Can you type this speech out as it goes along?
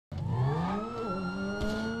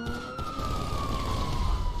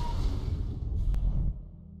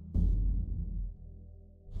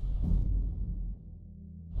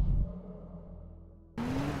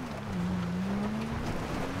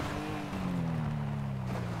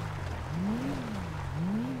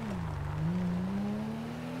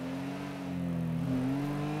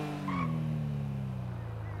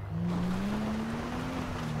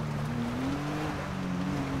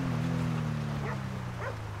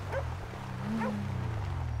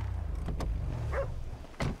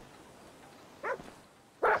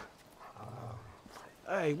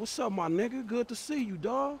Hey, what's up, my nigga? Good to see you,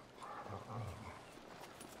 dawg.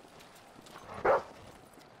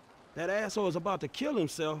 That asshole is about to kill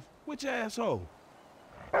himself. Which asshole?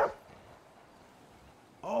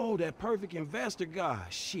 Oh, that perfect investor guy.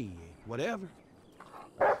 Shit, whatever.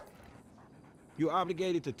 You're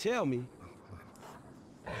obligated to tell me.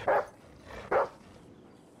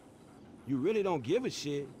 You really don't give a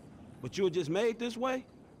shit, but you were just made this way?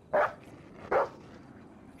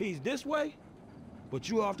 He's this way, but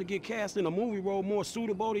you have to get cast in a movie role more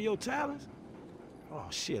suitable to your talents? Oh,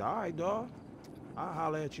 shit, all right, dawg. I'll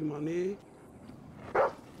holler at you, my nigga.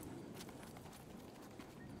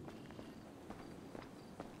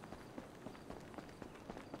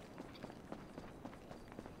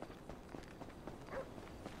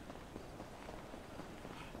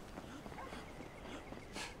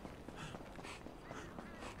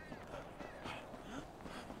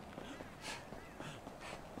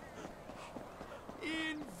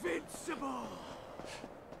 Invincible!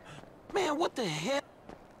 Man, what the hell?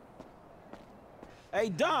 Hey,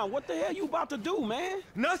 Don, what the hell you about to do, man?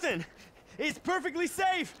 Nothing! It's perfectly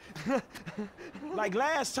safe! Like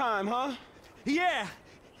last time, huh? Yeah!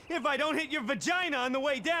 If I don't hit your vagina on the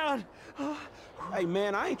way down! Hey,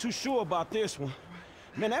 man, I ain't too sure about this one.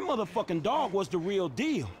 Man, that motherfucking dog was the real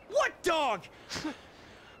deal. What dog?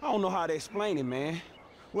 I don't know how to explain it, man.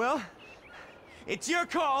 Well, it's your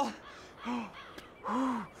call.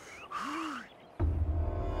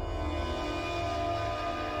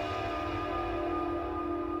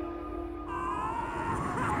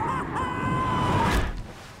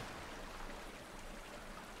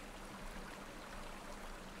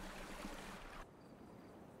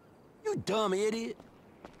 You dumb idiot.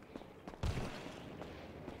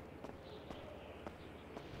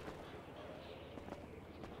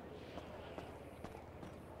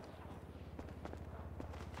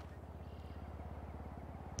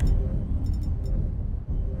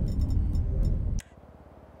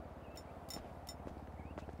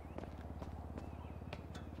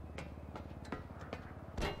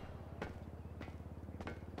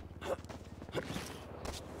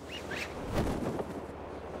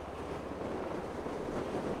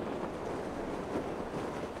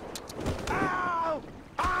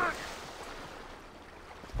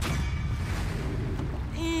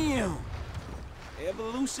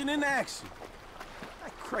 Evolution in action.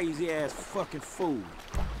 That crazy ass fucking fool.